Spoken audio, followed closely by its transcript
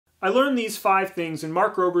I learned these 5 things in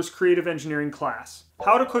Mark Rober's creative engineering class: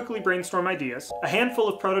 how to quickly brainstorm ideas, a handful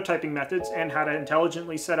of prototyping methods and how to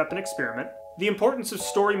intelligently set up an experiment, the importance of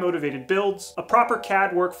story-motivated builds, a proper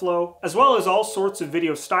CAD workflow, as well as all sorts of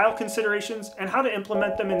video style considerations and how to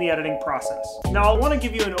implement them in the editing process. Now I want to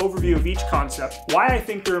give you an overview of each concept, why I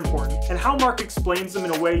think they're important, and how Mark explains them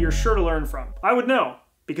in a way you're sure to learn from. I would know,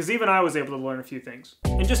 because even I was able to learn a few things.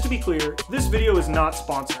 And just to be clear, this video is not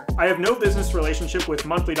sponsored. I have no business relationship with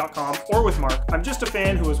Monthly.com or with Mark. I'm just a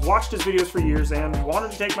fan who has watched his videos for years and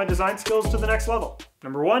wanted to take my design skills to the next level.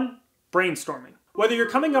 Number 1, brainstorming. Whether you're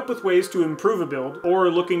coming up with ways to improve a build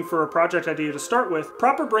or looking for a project idea to start with,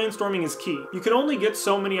 proper brainstorming is key. You can only get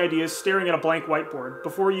so many ideas staring at a blank whiteboard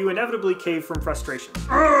before you inevitably cave from frustration.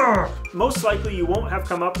 Most likely you won't have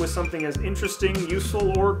come up with something as interesting,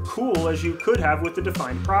 useful, or cool as you could have with the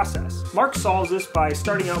defined process. Mark solves this by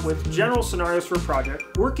starting out with general scenarios for a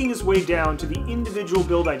project, working his way down to the individual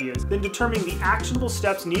build ideas, then determining the actionable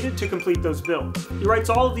steps needed to complete those builds. He writes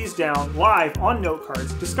all of these down live on note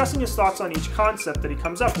cards, discussing his thoughts on each concept that he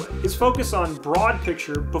comes up with. His focus on broad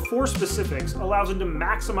picture before specifics allows him to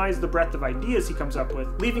maximize the breadth of ideas he comes up with,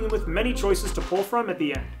 leaving him with many choices to pull from at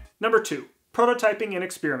the end. Number 2, prototyping and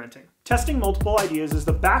experimenting. Testing multiple ideas is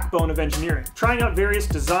the backbone of engineering. Trying out various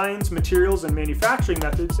designs, materials, and manufacturing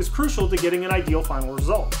methods is crucial to getting an ideal final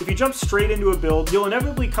result. If you jump straight into a build, you'll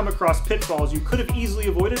inevitably come across pitfalls you could have easily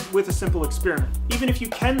avoided with a simple experiment. Even if you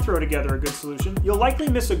can throw together a good solution, you'll likely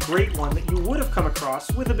miss a great one that you would have come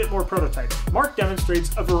across with a bit more prototyping. Mark demonstrates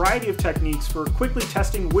a variety of techniques for quickly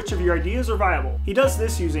testing which of your ideas are viable. He does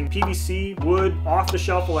this using PVC, wood,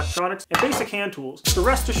 off-the-shelf electronics, and basic hand tools. So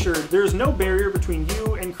rest assured, there is no barrier between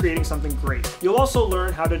you and creating something great. You'll also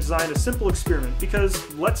learn how to design a simple experiment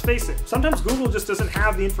because, let's face it, sometimes Google just doesn't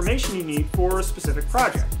have the information you need for a specific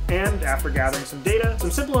project. And after gathering some data, some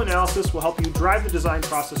simple analysis will help you drive the design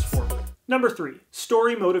process forward. Number 3,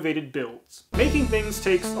 story-motivated builds. Making things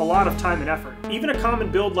takes a lot of time and effort. Even a common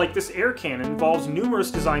build like this air cannon involves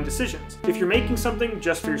numerous design decisions. If you're making something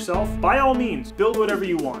just for yourself, by all means, build whatever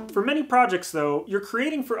you want. For many projects though, you're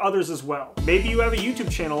creating for others as well. Maybe you have a YouTube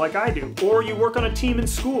channel like I do, or you work on a team in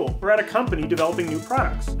school, or at a company developing new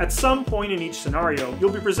products. At some point in each scenario,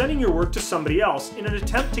 you'll be presenting your work to somebody else in an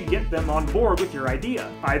attempt to get them on board with your idea,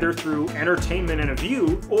 either through entertainment and a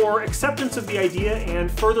view, or acceptance of the idea and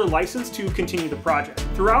further license to continue the project.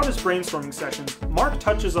 Throughout his brainstorming sessions, Mark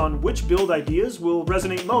touches on which build ideas will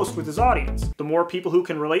resonate most with his audience. The more people who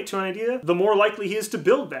can relate to an idea, the more likely he is to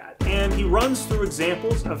build that, and he runs through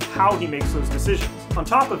examples of how he makes those decisions. On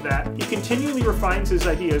top of that, he continually refines his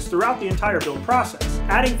ideas throughout the entire build process,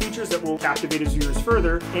 adding features that will captivate his viewers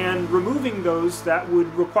further, and removing those that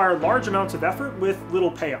would require large amounts of effort with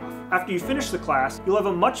little payoff. After you finish the class, you'll have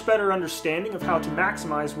a much better understanding of how to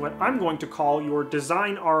maximize what I'm going to call your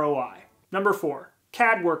design ROI. Number 4,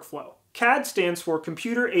 CAD Workflow. CAD stands for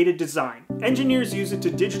Computer Aided Design. Engineers use it to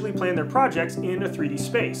digitally plan their projects in a 3D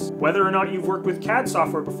space. Whether or not you've worked with CAD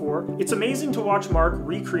software before, it's amazing to watch Mark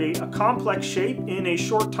recreate a complex shape in a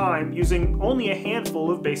short time using only a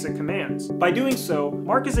handful of basic commands. By doing so,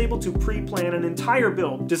 Mark is able to pre-plan an entire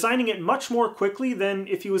build, designing it much more quickly than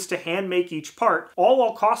if he was to hand make each part, all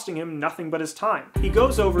while costing him nothing but his time. He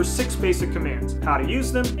goes over 6 basic commands, how to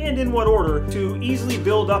use them, and in what order to easily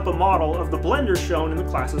build up a model of the blender shown in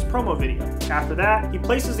the class's promo video. After that, he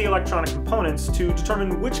places the electronic components to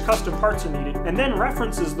determine which custom parts are needed, and then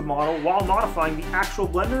references the model while modifying the actual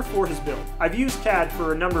blender for his build. I've used CAD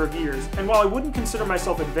for a number of years, and while I wouldn't consider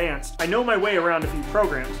myself advanced, I know my way around a few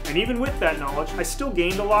programs, and even with that knowledge, I still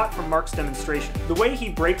gained a lot from Mark's demonstration. The way he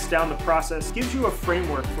breaks down the process gives you a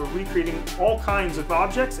framework for recreating all kinds of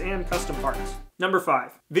objects and custom parts. Number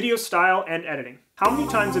 5, video style and editing. How many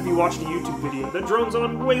times have you watched a YouTube video that drones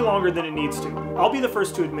on way longer than it needs to? I'll be the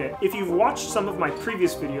first to admit, if you've watched some of my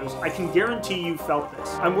previous videos, I can guarantee you felt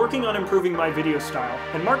this. I'm working on improving my video style,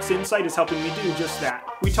 and Mark's insight is helping me do just that.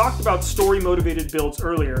 We talked about story-motivated builds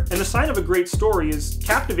earlier, and the sign of a great story is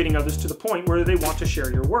captivating others to the point where they want to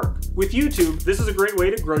share your work. With YouTube, this is a great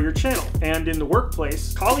way to grow your channel, and in the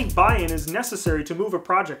workplace, colleague buy-in is necessary to move a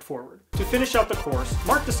project forward. To finish out the course,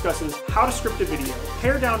 Mark discusses how to script a video,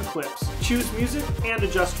 pare down clips, choose music, and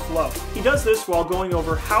adjust flow. He does this while going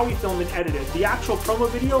over how he filmed and edited the actual promo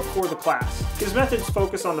video for the class. His methods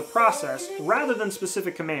focus on the process rather than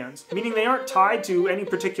specific commands, meaning they aren't tied to any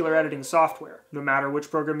particular editing software, no matter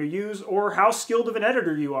which program you use or how skilled of an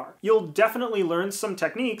editor you are. You'll definitely learn some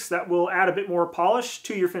techniques that will add a bit more polish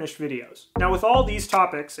to your finished videos. Now, with all these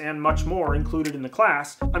topics and much more included in the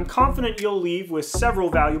class, I'm confident you'll leave with several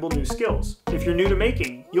valuable new skills. If you're new to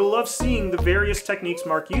making, you'll love seeing the various techniques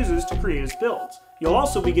Mark uses to create his builds. You'll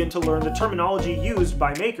also begin to learn the terminology used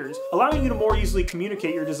by makers, allowing you to more easily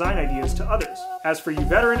communicate your design ideas to others. As for you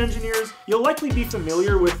veteran engineers, you'll likely be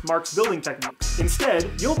familiar with Mark's building techniques. Instead,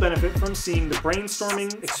 you'll benefit from seeing the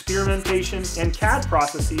brainstorming, experimentation, and CAD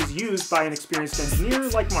processes used by an experienced engineer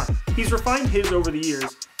like Mark. He's refined his over the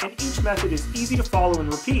years, and each method is easy to follow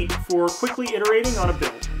and repeat for quickly iterating on a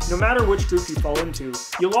build. No matter which group you fall into,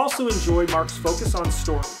 you'll also enjoy Mark's focus on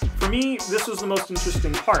story. For me, this was the most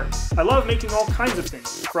interesting part. I love making all kinds of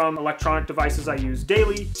things, from electronic devices I use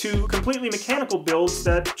daily to completely mechanical builds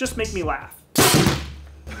that just make me laugh.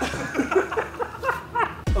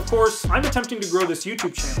 Of course, I'm attempting to grow this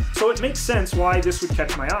YouTube channel, so it makes sense why this would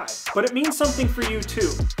catch my eye. But it means something for you too.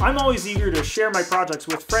 I'm always eager to share my projects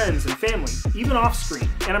with friends and family, even off screen,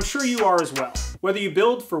 and I'm sure you are as well. Whether you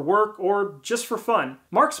build for work or just for fun,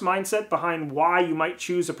 Mark's mindset behind why you might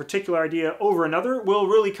choose a particular idea over another will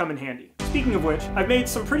really come in handy. Speaking of which, I've made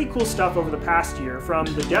some pretty cool stuff over the past year, from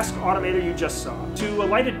the desk automator you just saw, to a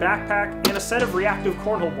lighted backpack and a set of reactive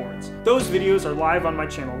cornhole boards. Those videos are live on my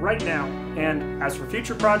channel right now, and as for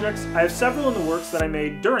future projects, I have several in the works that I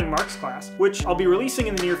made during Mark's class, which I'll be releasing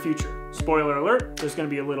in the near future. Spoiler alert, there's going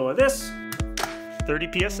to be a little of this,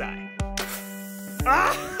 30 PSI.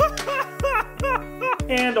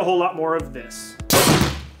 And a whole lot more of this.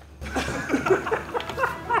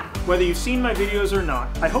 Whether you've seen my videos or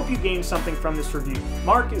not, I hope you gained something from this review.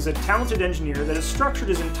 Mark is a talented engineer that has structured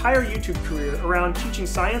his entire YouTube career around teaching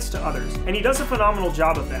science to others, and he does a phenomenal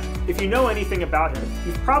job of that. If you know anything about him,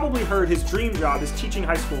 you've probably heard his dream job is teaching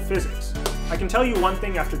high school physics. I can tell you one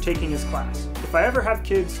thing after taking his class. If I ever have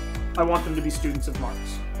kids, I want them to be students of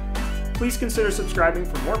Mark's. Please consider subscribing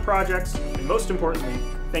for more projects, and most importantly,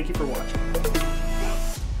 thank you for watching.